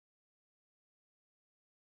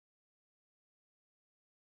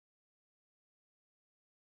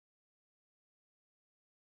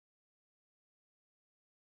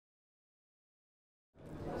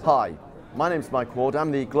Hi, my name is Mike Ward. I'm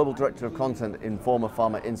the Global Director of Content in Former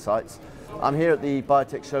Pharma Insights. I'm here at the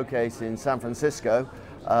Biotech Showcase in San Francisco.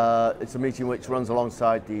 It's a meeting which runs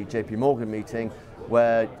alongside the JP Morgan meeting,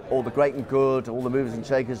 where all the great and good, all the movers and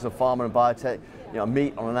shakers of pharma and biotech,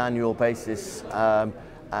 meet on an annual basis and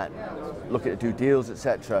look at do deals,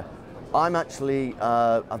 etc. I'm actually,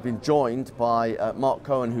 I've been joined by Marc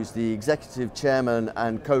Cohen, who's the Executive Chairman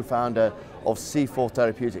and Co-founder of C4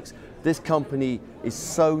 Therapeutics. This company is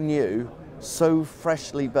so new, so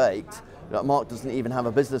freshly baked, that Marc doesn't even have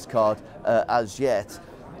a business card as yet,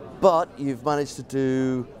 but you've managed to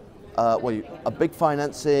do a big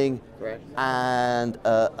financing and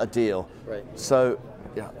a deal. Right. So,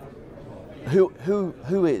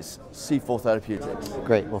 who is C4 Therapeutics?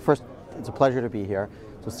 Great. Well, first, it's a pleasure to be here.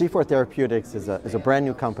 So C4 Therapeutics is a brand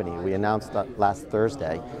new company. We announced that last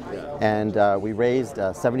Thursday, and we raised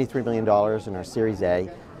 $73 million in our Series A.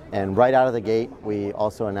 And right out of the gate, we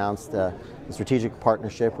also announced a strategic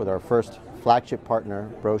partnership with our first flagship partner,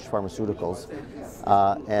 Roche Pharmaceuticals,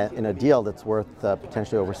 in a deal that's worth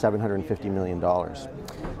potentially over $750 million.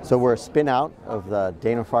 So we're a spin-out of the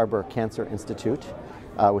Dana Farber Cancer Institute,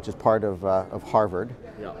 which is part of Harvard.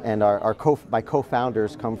 And my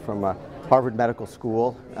co-founders come from Harvard Medical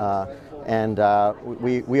School, and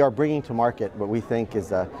we are bringing to market what we think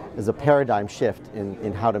is a paradigm shift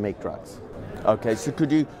in how to make drugs. Okay, so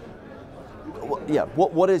could you,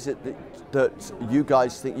 what is it that you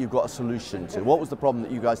guys think you've got a solution to? What was the problem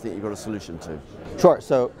that you guys think you've got a solution to? Sure.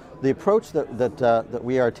 So the approach that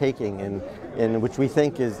we are taking, in which we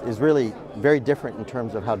think is really very different in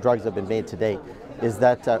terms of how drugs have been made to date, is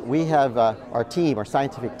that we have our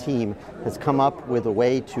scientific team has come up with a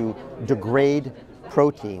way to degrade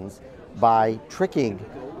proteins by tricking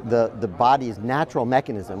the body's natural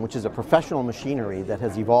mechanism, which is a professional machinery that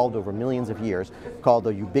has evolved over millions of years, called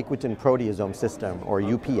the ubiquitin proteasome system, or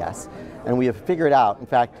UPS. And we have figured out, in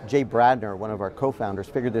fact, Jay Bradner, one of our co-founders,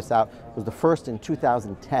 figured this out, was the first in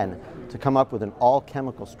 2010 to come up with an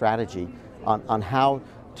all-chemical strategy on how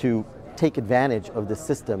to take advantage of this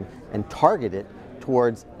system and target it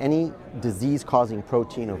towards any disease-causing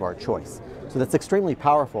protein of our choice. So that's extremely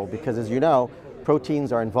powerful because, as you know,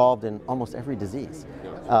 proteins are involved in almost every disease.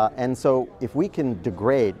 And so if we can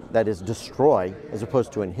degrade, that is destroy, as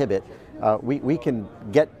opposed to inhibit, we can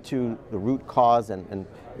get to the root cause and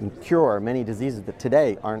cure many diseases that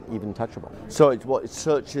today aren't even touchable. So it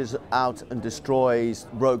searches out and destroys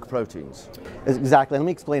rogue proteins? Exactly. Let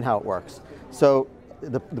me explain how it works. So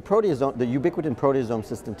the ubiquitin proteasome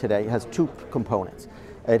system today has two components.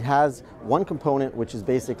 It has one component which is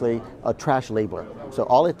basically a trash labeler. So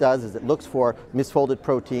all it does is it looks for misfolded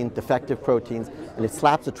protein, defective proteins, and it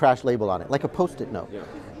slaps a trash label on it, like a Post-it note. Yeah.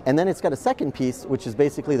 And then it's got a second piece, which is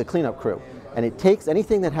basically the cleanup crew. And it takes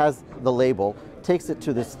anything that has the label, takes it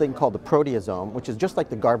to this thing called the proteasome, which is just like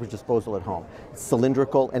the garbage disposal at home. It's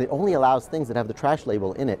cylindrical, and it only allows things that have the trash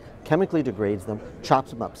label in it, chemically degrades them,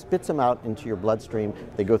 chops them up, spits them out into your bloodstream.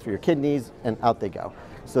 They go through your kidneys, and out they go.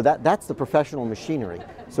 So that's the professional machinery.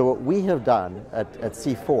 So what we have done at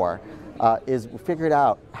C4 is we figured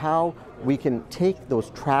out how we can take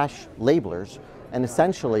those trash labelers and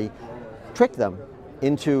essentially trick them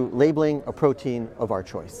into labeling a protein of our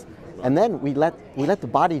choice. And then we let the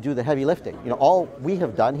body do the heavy lifting. All we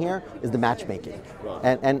have done here is the matchmaking.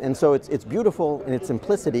 And so it's beautiful in its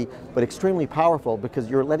simplicity, but extremely powerful because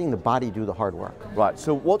you're letting the body do the hard work. Right,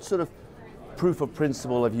 so what sort of proof of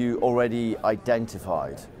principle have you already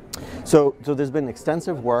identified? So there's been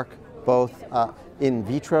extensive work both in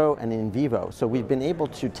vitro and in vivo. So we've been able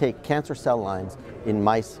to take cancer cell lines in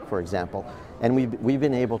mice, for example, and we've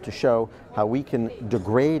been able to show how we can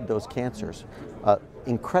degrade those cancers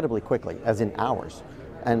incredibly quickly, as in hours.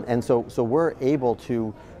 And so we're able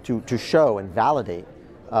to show and validate.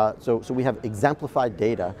 So we have exemplified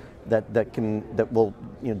data that will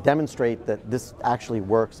demonstrate that this actually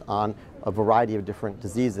works on a variety of different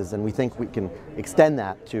diseases, and we think we can extend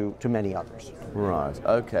that to many others. Right.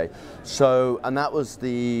 Okay. So, and that was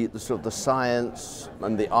the sort of the science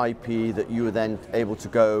and the IP that you were then able to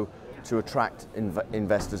go to attract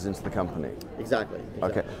investors into the company. Exactly.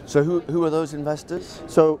 Okay. So who are those investors?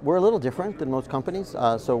 So we're a little different than most companies.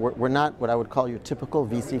 So we're not what I would call your typical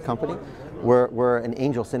VC company. We're an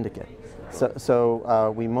angel syndicate.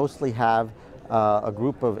 So we mostly have a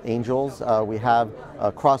group of angels. We have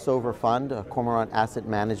a crossover fund, Cormorant Asset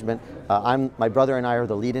Management. My brother and I are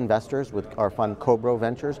the lead investors with our fund Cobro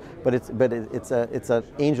Ventures, but it's an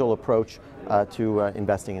angel approach to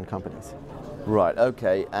investing in companies. Right.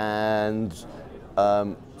 Okay. And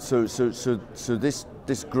so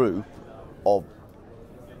this group of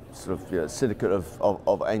sort of syndicate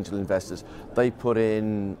of angel investors. They put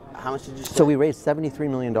in, how much did you say? So we raised $73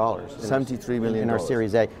 million. $73 million in our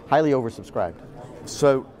Series A, highly oversubscribed.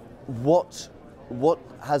 So what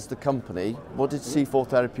has the company, what did C4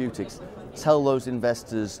 Therapeutics tell those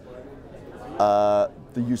investors the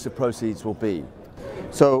use of proceeds will be?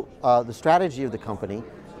 So the strategy of the company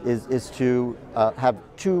is to have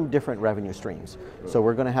two different revenue streams. So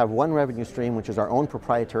we're going to have one revenue stream, which is our own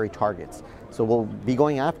proprietary targets. So we'll be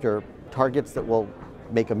going after targets that will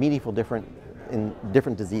make a meaningful difference in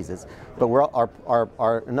different diseases. But our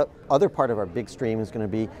other part of our big stream is going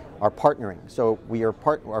to be our partnering. So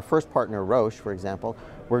our first partner, Roche, for example,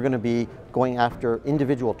 we're going to be going after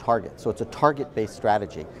individual targets. So it's a target-based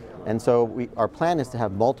strategy. And so our plan is to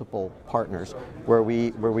have multiple partners where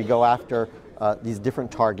we go after these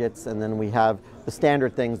different targets, and then we have the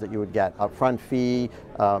standard things that you would get: upfront fee,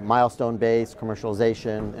 milestone-based,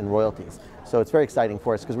 commercialization, and royalties. So it's very exciting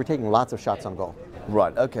for us because we're taking lots of shots on goal.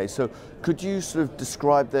 Right, okay, so could you sort of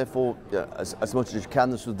describe, therefore, as much as you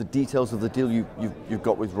can, the sort of the details of the deal you've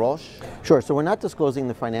got with Roche? Sure, so we're not disclosing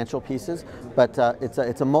the financial pieces, but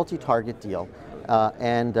it's a multi-target deal.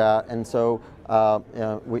 And so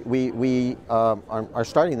we are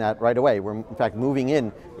starting that right away. We're in fact moving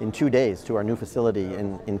in 2 days to our new facility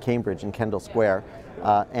in Cambridge, in Kendall Square,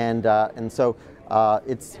 and so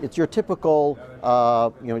it's your typical.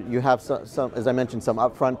 You have some, as I mentioned, some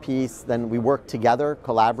upfront piece. Then we work together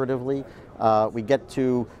collaboratively. We get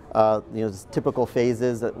to typical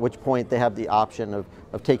phases, at which point they have the option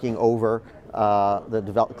of taking over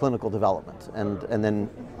the clinical development and then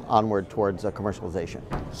onward towards commercialization.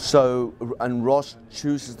 So, and Roche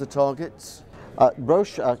chooses the targets?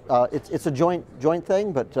 Roche, it's a joint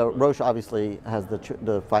thing, but Roche obviously has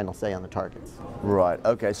the final say on the targets. Right.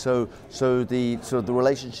 Okay. So the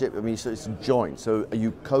relationship. I mean, so it's joint. So are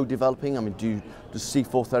you co-developing? I mean, does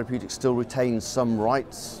C4 Therapeutics still retain some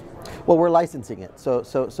rights? Well, we're licensing it.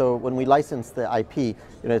 So when we license the IP,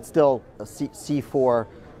 it's still a C4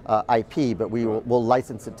 IP, but we'll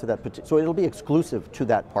license it to that particular. So it'll be exclusive to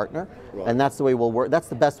that partner, right. And that's the way we'll work. That's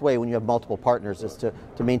the best way when you have multiple partners, is to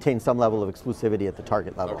maintain some level of exclusivity at the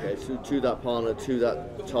target level. Okay, so to that partner, to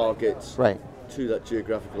that target, right, to that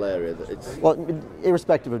geographical area. That it's well,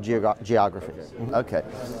 irrespective of geography. Okay. Mm-hmm. Okay.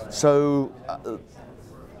 So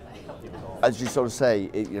as you sort of say,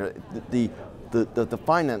 the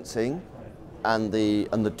financing and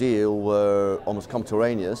the deal were almost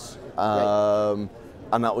contemporaneous. Right.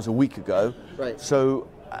 And that was a week ago. Right. So,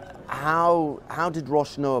 how did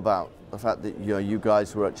Roche know about the fact that you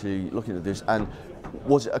guys were actually looking at this? And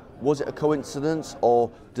was it a coincidence,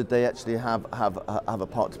 or did they actually have a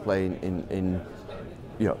part to play in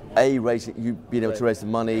raising, you being able to raise the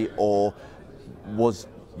money, or was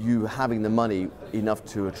you having the money enough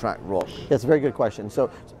to attract Roche? That's a very good question. So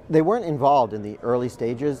they weren't involved in the early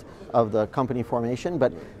stages of the company formation,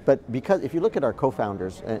 but because if you look at our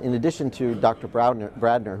co-founders, in addition to Dr.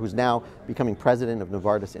 Bradner, who's now becoming president of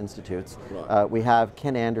Novartis Institutes, right. We have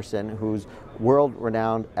Ken Anderson, who's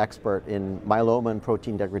world-renowned expert in myeloma and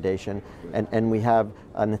protein degradation, and we have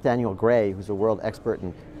Nathaniel Gray, who's a world expert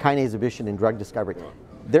in kinase inhibition and drug discovery. Right.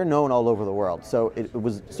 They're known all over the world, so it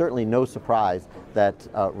was certainly no surprise that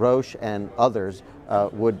Roche and others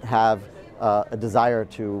would have a desire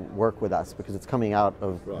to work with us, because it's coming out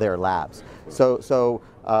of right. their labs. So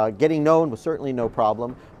getting known was certainly no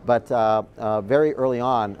problem, but very early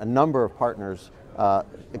on, a number of partners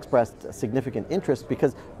expressed significant interest,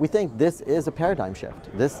 because we think this is a paradigm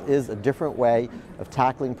shift. This is a different way of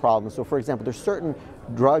tackling problems. So for example, there's certain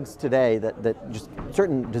drugs today that just,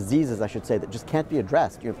 certain diseases I should say, that just can't be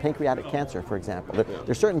addressed. Pancreatic cancer, for example.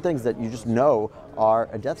 There's certain things that you just know are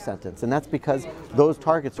a death sentence, and that's because those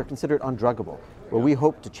targets are considered undruggable. Well, we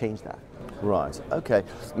hope to change that. Right, okay.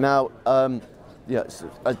 Now,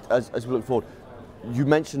 so as we look forward, you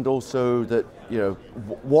mentioned also that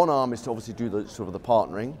one arm is to obviously do the sort of the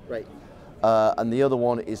partnering, right, and the other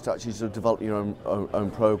one is to actually sort of develop your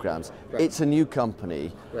own programs. Right. It's a new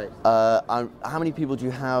company. Right. How many people do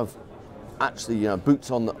you have actually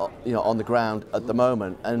boots on the ground at the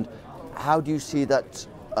moment, and how do you see that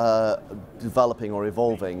developing or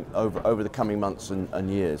evolving over the coming months and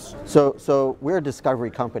years? So we're a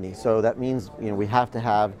discovery company, so that means we have to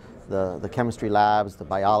have the chemistry labs, the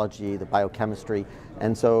biology, the biochemistry,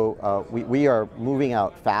 and so we are moving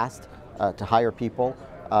out fast to hire people.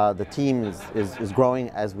 The team is growing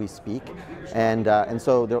as we speak, and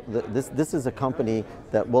so this is a company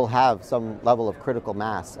that will have some level of critical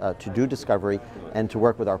mass to do discovery and to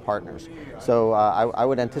work with our partners. So I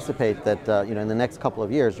would anticipate that in the next couple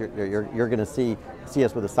of years you're going to see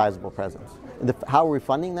us with a sizable presence. How are we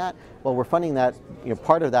funding that? Well, we're funding that,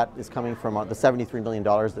 part of that is coming from the $73 million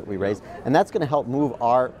that we raised, and that's going to help move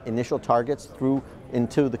our initial targets through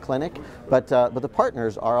into the clinic, but the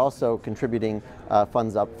partners are also contributing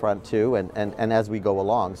funds up front too, and as we go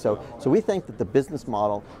along. So we think that the business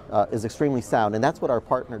model is extremely sound, and that's what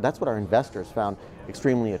our investors found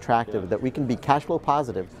extremely attractive, that we can be cash flow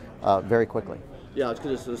positive very quickly. Yeah, I was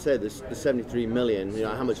going to sort of say this, the 73 million,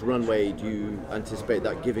 how much runway do you anticipate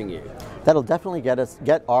that giving you? That'll definitely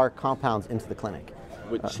get our compounds into the clinic.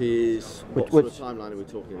 Which is, what sort of timeline are we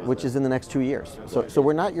talking about? Which is in the next 2 years. So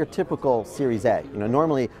we're not your typical Series A.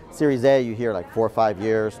 Normally Series A you hear like 4 or 5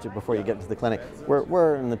 years before you get into the clinic.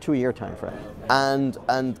 We're in the 2-year time frame. And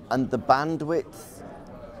the bandwidth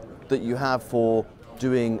that you have for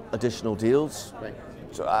doing additional deals. Right.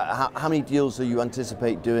 So how many deals do you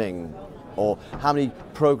anticipate doing, or how many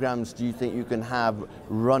programs do you think you can have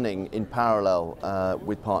running in parallel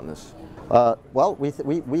with partners? Well,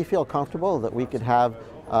 we feel comfortable that we could have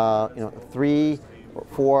 3 or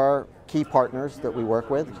 4 key partners that we work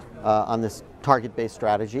with on this target-based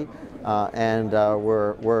strategy, and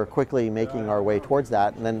we're quickly making our way towards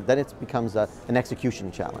that. And then it becomes an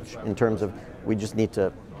execution challenge in terms of we just need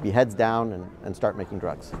to be heads down and start making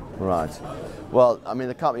drugs. Right. Well, I mean,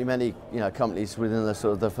 there can't be many companies within the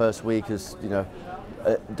sort of the first week has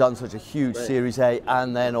done such a huge Series A,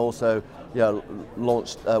 and then also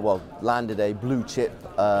launched, landed a blue chip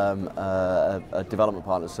development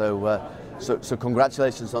partner. So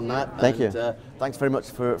congratulations on that. Thank you. Thanks very much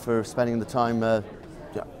for spending the time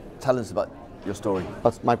telling us about your story.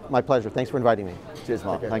 That's my pleasure. Thanks for inviting me. Cheers,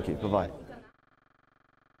 Mark. Thank you. Bye-bye.